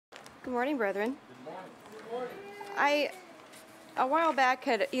Good morning, brethren. Good morning. Good morning. I, a while back,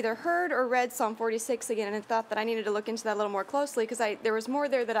 had either heard or read Psalm 46 again, and thought that I needed to look into that a little more closely because there was more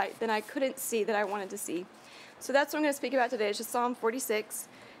there than I couldn't see that I wanted to see. So that's what I'm going to speak about today. It's just Psalm 46.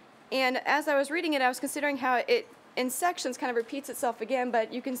 And as I was reading it, I was considering how it, in sections, kind of repeats itself again,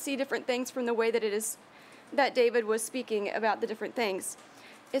 but you can see different things from the way that it is that David was speaking about the different things.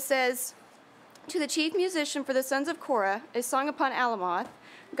 It says, "To the chief musician for the sons of Korah, a song upon Alamoth,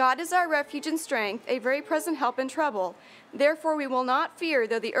 God is our refuge and strength, a very present help in trouble. Therefore we will not fear,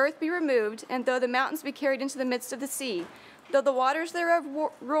 though the earth be removed, and though the mountains be carried into the midst of the sea, though the waters thereof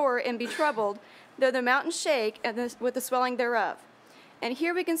roar and be troubled, though the mountains shake with the swelling thereof." And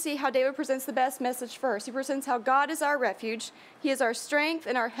here we can see how David presents the best message first. He presents how God is our refuge, He is our strength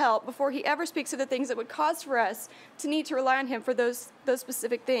and our help, before he ever speaks of the things that would cause for us to need to rely on Him for those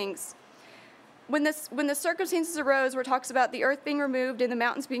specific things. When the circumstances arose where it talks about the earth being removed and the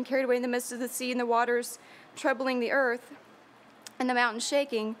mountains being carried away in the midst of the sea and the waters troubling the earth and the mountains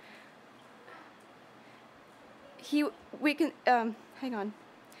shaking,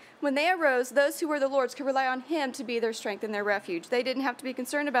 When they arose, those who were the Lord's could rely on Him to be their strength and their refuge. They didn't have to be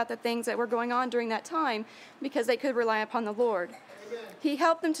concerned about the things that were going on during that time because they could rely upon the Lord. Amen. He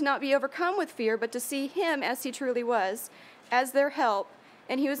helped them to not be overcome with fear, but to see Him as He truly was, as their help.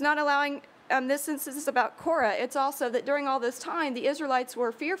 And He was not allowing, this instance is about Korah. It's also that during all this time, the Israelites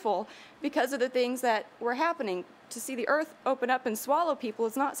were fearful because of the things that were happening. To see the earth open up and swallow people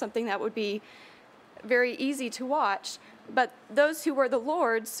is not something that would be very easy to watch. But those who were the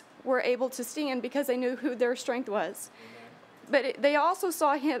Lord's were able to stand because they knew who their strength was. Amen. But they also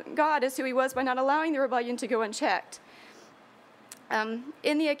saw God as who He was by not allowing the rebellion to go unchecked.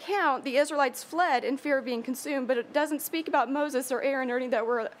 In the account, the Israelites fled in fear of being consumed, but it doesn't speak about Moses or Aaron or any that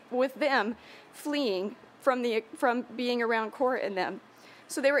were with them fleeing from being around Korah and them.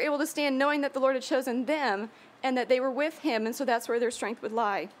 So they were able to stand knowing that the Lord had chosen them and that they were with Him, and so that's where their strength would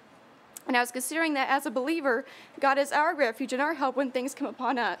lie. And I was considering that as a believer, God is our refuge and our help when things come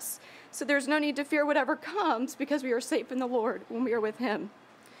upon us. So there's no need to fear whatever comes because we are safe in the Lord when we are with Him.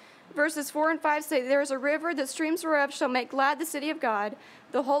 Verses 4 and 5 say, "There is a river, the streams whereof shall make glad the city of God,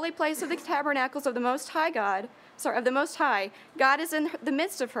 the holy place of the tabernacles of the Most High God. God is in the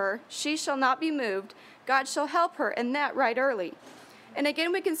midst of her. She shall not be moved. God shall help her, and that right early." And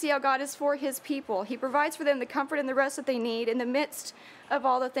again, we can see how God is for His people. He provides for them the comfort and the rest that they need in the midst of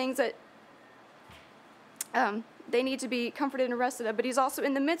all the things that they need to be comforted and rested of, but He's also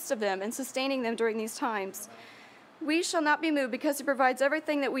in the midst of them and sustaining them during these times. We shall not be moved because He provides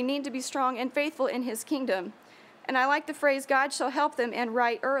everything that we need to be strong and faithful in His kingdom. And I like the phrase, God shall help them, and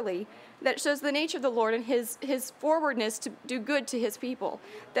right early. That shows the nature of the Lord and His forwardness to do good to His people.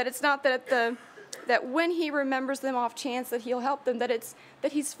 That it's not that when He remembers them off chance that He'll help them, that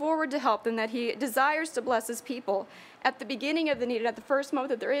He's forward to help them, that He desires to bless His people at the beginning of the need and at the first moment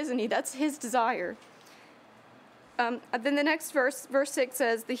that there is a need. That's His desire. Then the next verse 6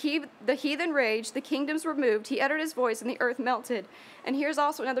 says, the heathen raged, the kingdoms were moved, He uttered His voice, and the earth melted. And here's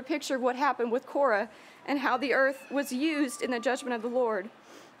also another picture of what happened with Korah and how the earth was used in the judgment of the Lord.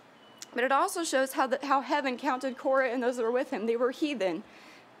 But it also shows how heaven counted Korah and those that were with him. They were heathen.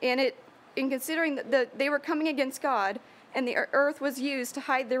 And in considering that they were coming against God, and the earth was used to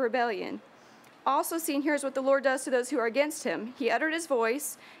hide their rebellion. Also seen here is what the Lord does to those who are against Him. He uttered His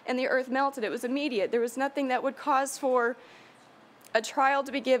voice, and the earth melted. It was immediate. There was nothing that would cause for a trial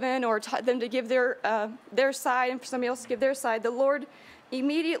to be given or them to give their side and for somebody else to give their side. The Lord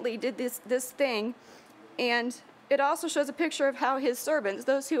immediately did this thing, and it also shows a picture of how His servants,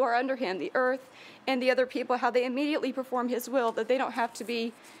 those who are under Him, the earth and the other people, how they immediately perform His will, that they don't have to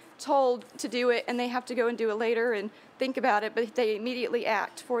be told to do it and they have to go and do it later and think about it, but they immediately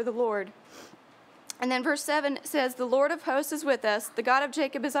act for the Lord. And then verse 7 says, "The Lord of hosts is with us. The God of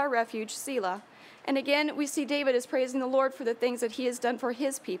Jacob is our refuge, Selah." And again, we see David is praising the Lord for the things that He has done for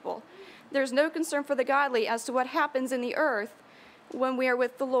His people. There's no concern for the godly as to what happens in the earth when we are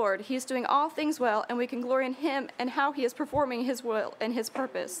with the Lord. He is doing all things well, and we can glory in Him and how He is performing His will and His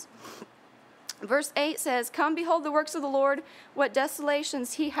purpose. Verse 8 says, "Come, behold the works of the Lord, what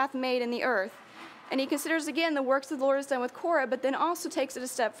desolations He hath made in the earth." And he considers again the works the Lord has done with Korah, but then also takes it a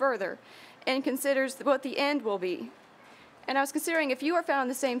step further and considers what the end will be. And I was considering, if you are found in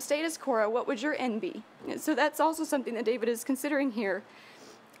the same state as Korah, what would your end be? And so that's also something that David is considering here.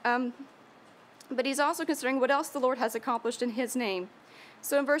 But he's also considering what else the Lord has accomplished in His name.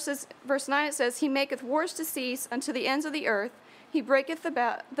 So in verse 9 it says, "He maketh wars to cease unto the ends of the earth. He breaketh the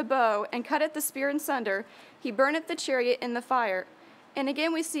bow, and cutteth the spear in sunder. He burneth the chariot in the fire. And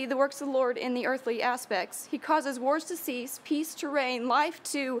again, we see the works of the Lord in the earthly aspects. He causes wars to cease, peace to reign, life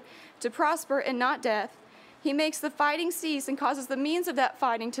to prosper, and not death. He makes the fighting cease and causes the means of that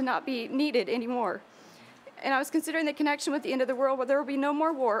fighting to not be needed anymore. And I was considering the connection with the end of the world, where there will be no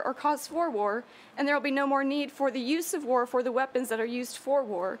more war or cause for war, and there will be no more need for the use of war for the weapons that are used for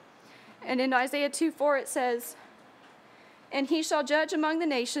war. And in Isaiah 2:4 it says, "And he shall judge among the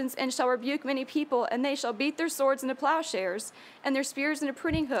nations, and shall rebuke many people, and they shall beat their swords into plowshares, and their spears into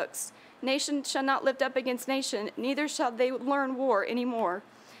pruning hooks. Nation shall not lift up against nation, neither shall they learn war anymore."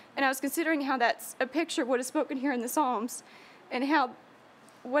 And I was considering how that's a picture of what is spoken here in the Psalms, and how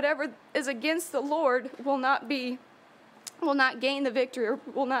whatever is against the Lord will not gain the victory, or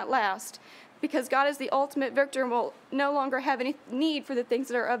will not last, because God is the ultimate victor and will no longer have any need for the things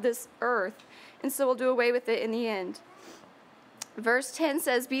that are of this earth, and so will do away with it in the end. Verse 10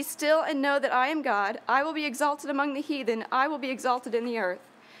 says, "Be still and know that I am God. I will be exalted among the heathen. I will be exalted in the earth."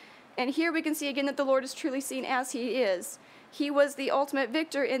 And here we can see again that the Lord is truly seen as he is. He was the ultimate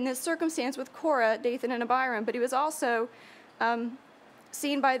victor in this circumstance with Korah, Dathan, and Abiram, but he was also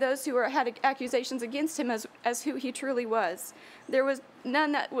seen by those who had accusations against him as who he truly was. There was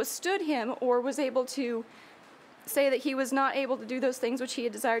none that withstood him or was able to say that he was not able to do those things which he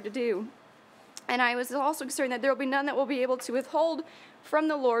had desired to do. And I was also concerned that there will be none that will be able to withhold from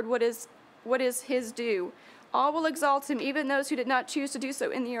the Lord what is his due. All will exalt him, even those who did not choose to do so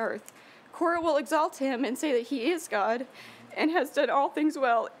in the earth. Korah will exalt him and say that he is God and has done all things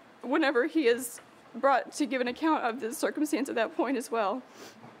well whenever he is brought to give an account of the circumstance at that point as well.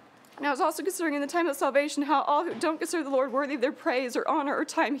 And I was also considering in the time of salvation how all who don't consider the Lord worthy of their praise or honor or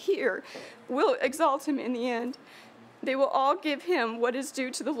time here will exalt him in the end. They will all give him what is due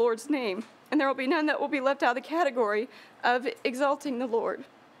to the Lord's name, and there will be none that will be left out of the category of exalting the Lord.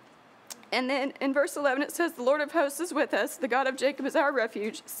 And then in verse 11 it says, "The Lord of hosts is with us, the God of Jacob is our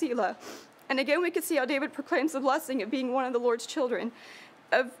refuge, Selah." And again we can see how David proclaims the blessing of being one of the Lord's children,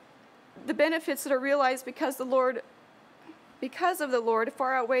 of the benefits that are realized because of the Lord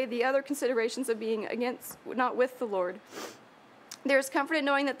far outweigh the other considerations of being not with the Lord. There is comfort in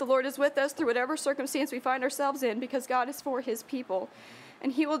knowing that the Lord is with us through whatever circumstance we find ourselves in, because God is for his people.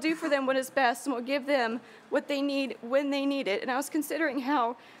 And he will do for them what is best and will give them what they need when they need it. And I was considering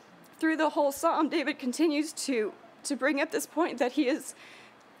how through the whole psalm, David continues to bring up this point that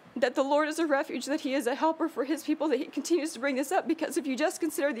that the Lord is a refuge, that he is a helper for his people, that he continues to bring this up, because if you just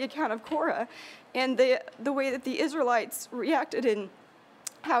consider the account of Korah and the way that the Israelites reacted and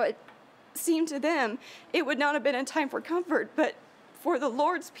how it seemed to them, it would not have been a time for comfort, but for the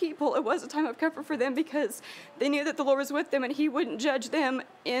Lord's people, it was a time of comfort for them, because they knew that the Lord was with them and he wouldn't judge them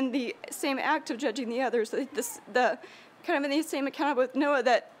in the same act of judging the others. The kind of in the same account with Noah,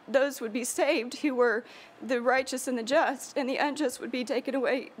 that those would be saved who were the righteous and the just, and the unjust would be taken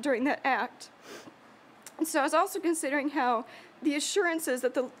away during that act. And so I was also considering how the assurances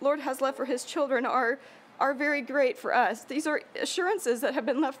that the Lord has left for his children are very great for us. These are assurances that have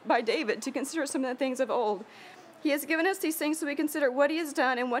been left by David to consider some of the things of old. He has given us these things so we consider what he has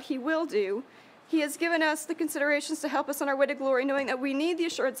done and what he will do. He has given us the considerations to help us on our way to glory, knowing that we need the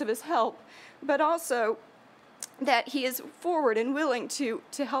assurance of his help, but also that he is forward and willing to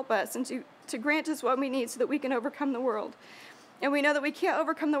help us and to grant us what we need so that we can overcome the world. And we know that we can't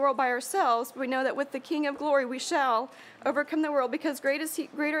overcome the world by ourselves, but we know that with the King of glory we shall overcome the world, because greater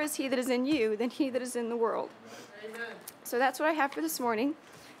is he that is in you than he that is in the world. Amen. So that's what I have for this morning,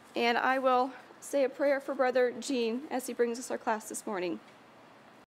 and I will say a prayer for Brother Gene as he brings us our class this morning.